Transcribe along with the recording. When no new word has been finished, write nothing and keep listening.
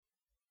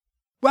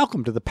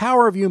Welcome to the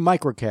Power of You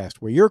microcast,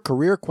 where your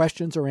career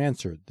questions are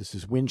answered. This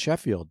is Win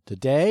Sheffield.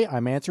 Today,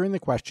 I'm answering the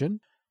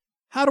question,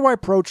 how do I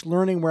approach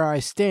learning where I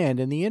stand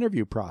in the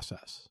interview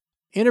process?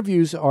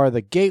 Interviews are the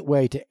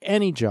gateway to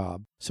any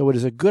job, so it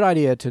is a good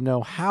idea to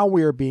know how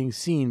we are being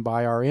seen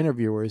by our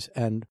interviewers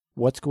and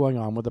what's going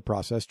on with the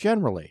process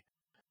generally.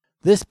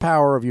 This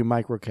Power of You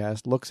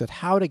microcast looks at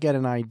how to get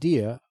an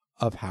idea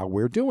of how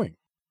we're doing.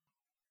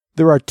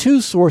 There are two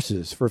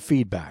sources for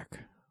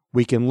feedback.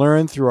 We can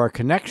learn through our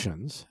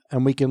connections,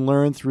 and we can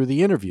learn through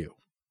the interview.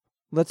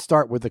 Let's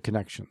start with the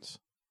connections.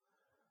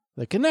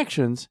 The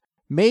connections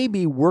may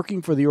be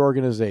working for the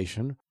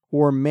organization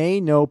or may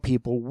know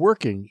people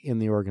working in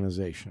the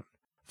organization.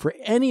 For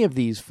any of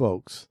these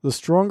folks, the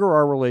stronger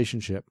our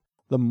relationship,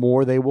 the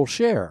more they will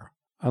share,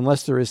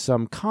 unless there is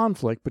some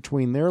conflict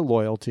between their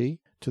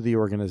loyalty to the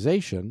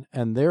organization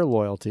and their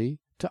loyalty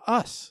to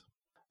us.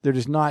 There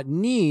does not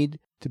need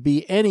to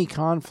be any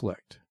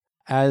conflict,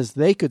 as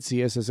they could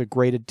see us as a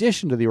great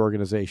addition to the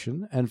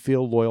organization and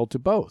feel loyal to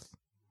both.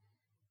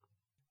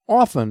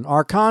 Often,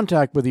 our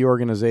contact with the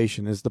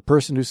organization is the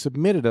person who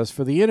submitted us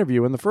for the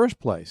interview in the first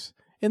place.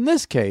 In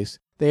this case,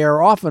 they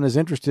are often as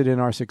interested in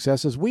our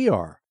success as we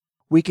are.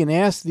 We can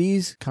ask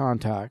these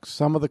contacts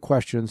some of the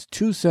questions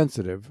too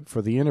sensitive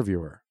for the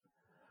interviewer.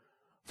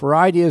 For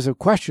ideas of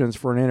questions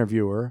for an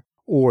interviewer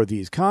or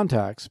these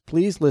contacts,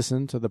 please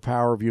listen to the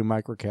Power of You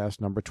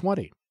microcast number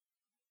 20.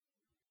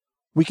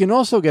 We can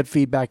also get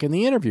feedback in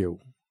the interview,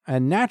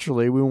 and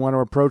naturally we want to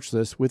approach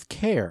this with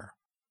care.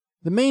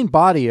 The main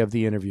body of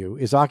the interview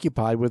is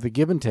occupied with the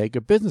give and take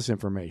of business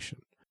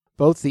information.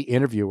 Both the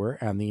interviewer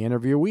and the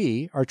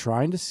interviewee are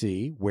trying to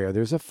see where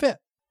there's a fit.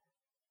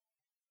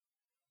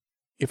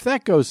 If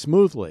that goes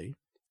smoothly,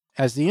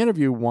 as the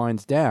interview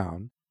winds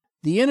down,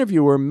 the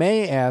interviewer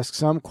may ask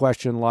some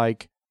question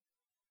like,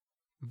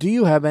 "Do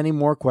you have any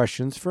more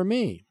questions for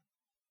me?"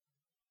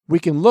 We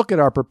can look at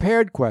our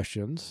prepared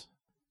questions,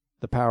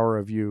 the Power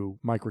of You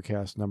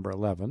microcast number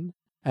 11,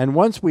 and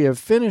once we have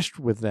finished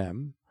with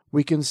them,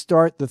 we can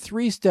start the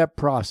three-step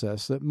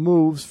process that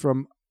moves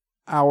from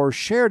our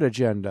shared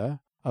agenda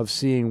of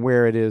seeing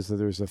where it is that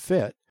there's a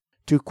fit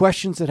to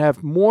questions that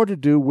have more to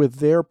do with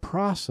their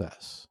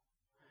process.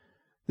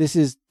 This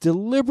is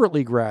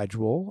deliberately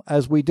gradual,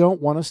 as we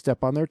don't want to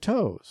step on their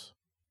toes.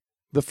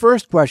 The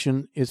first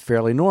question is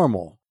fairly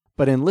normal,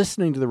 but in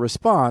listening to the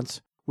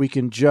response, we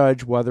can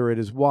judge whether it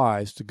is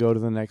wise to go to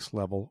the next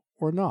level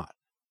or not.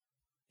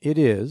 It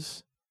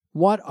is,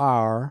 what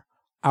are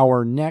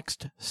our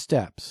next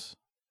steps?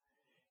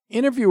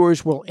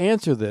 Interviewers will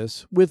answer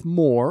this with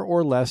more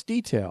or less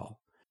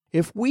detail.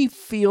 If we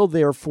feel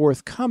they're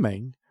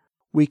forthcoming,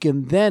 we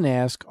can then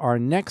ask our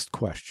next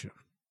question.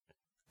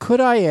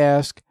 Could I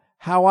ask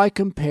how I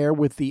compare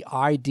with the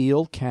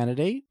ideal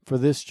candidate for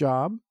this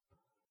job?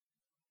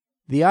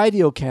 The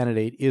ideal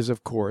candidate is,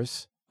 of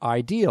course,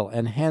 ideal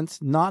and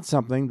hence not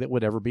something that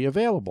would ever be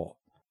available.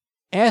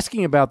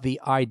 Asking about the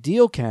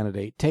ideal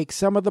candidate takes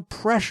some of the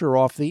pressure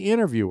off the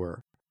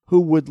interviewer, who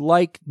would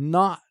like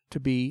not to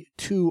be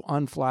too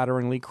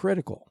unflatteringly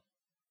critical.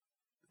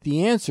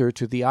 The answer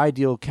to the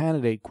ideal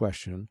candidate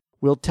question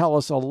will tell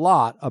us a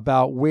lot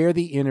about where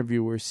the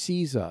interviewer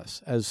sees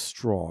us as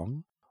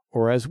strong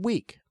or as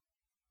weak.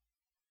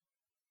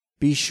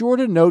 Be sure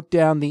to note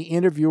down the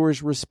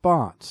interviewer's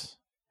response.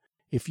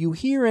 If you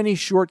hear any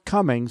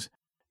shortcomings,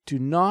 do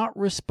not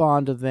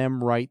respond to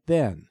them right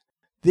then.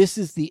 This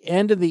is the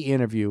end of the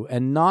interview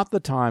and not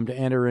the time to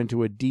enter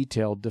into a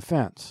detailed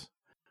defense.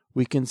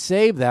 We can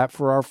save that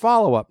for our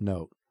follow-up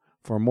note.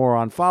 For more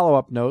on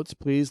follow-up notes,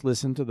 please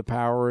listen to the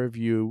Power of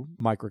You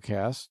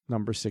microcast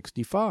number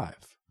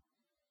 65.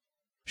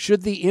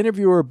 Should the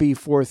interviewer be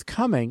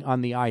forthcoming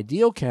on the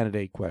ideal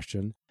candidate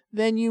question,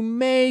 then you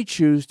may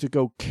choose to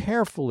go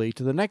carefully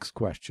to the next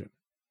question.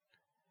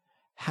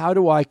 How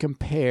do I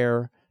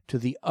compare to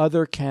the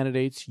other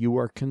candidates you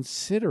are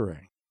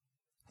considering?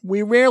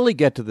 We rarely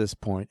get to this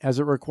point, as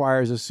it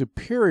requires a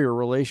superior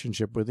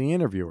relationship with the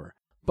interviewer,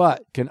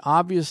 but can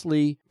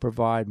obviously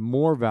provide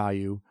more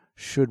value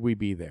should we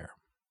be there.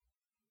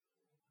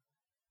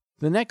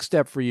 The next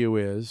step for you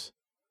is,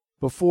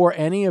 before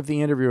any of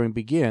the interviewing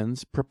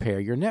begins, prepare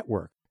your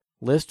network.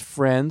 List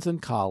friends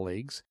and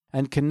colleagues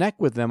and connect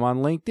with them on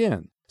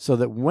LinkedIn so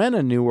that when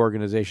a new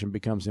organization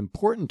becomes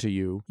important to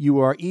you, you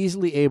are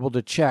easily able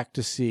to check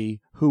to see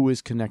who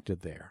is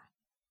connected there.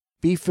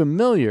 Be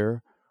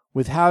familiar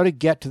with how to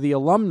get to the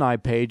alumni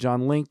page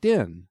on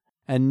LinkedIn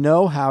and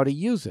know how to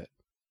use it.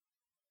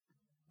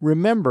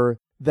 Remember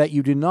that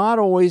you do not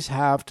always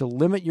have to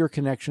limit your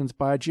connections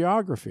by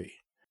geography.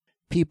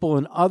 People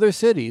in other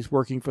cities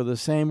working for the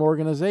same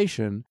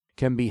organization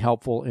can be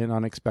helpful in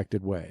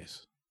unexpected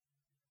ways.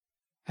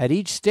 At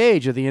each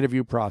stage of the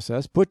interview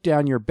process, put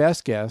down your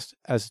best guess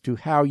as to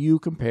how you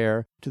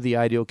compare to the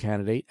ideal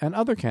candidate and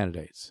other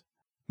candidates.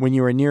 When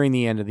you are nearing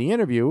the end of the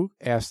interview,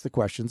 ask the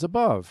questions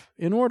above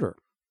in order.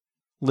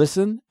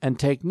 Listen and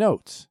take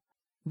notes.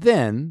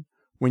 Then,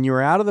 when you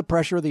are out of the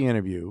pressure of the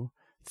interview,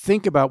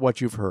 think about what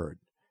you've heard.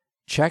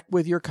 Check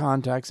with your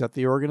contacts at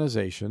the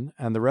organization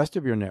and the rest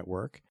of your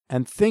network,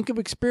 and think of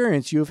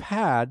experience you've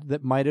had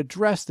that might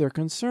address their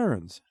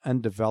concerns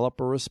and develop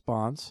a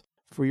response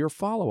for your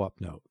follow-up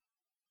note.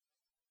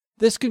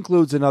 This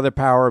concludes another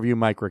Power of You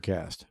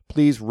microcast.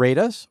 Please rate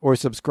us or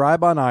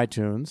subscribe on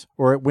iTunes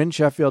or at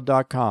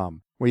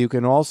winsheffield.com, where you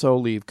can also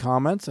leave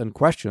comments and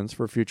questions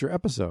for future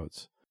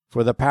episodes.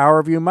 For the Power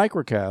of You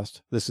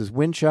microcast, this is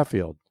Win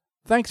Sheffield.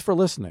 Thanks for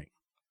listening.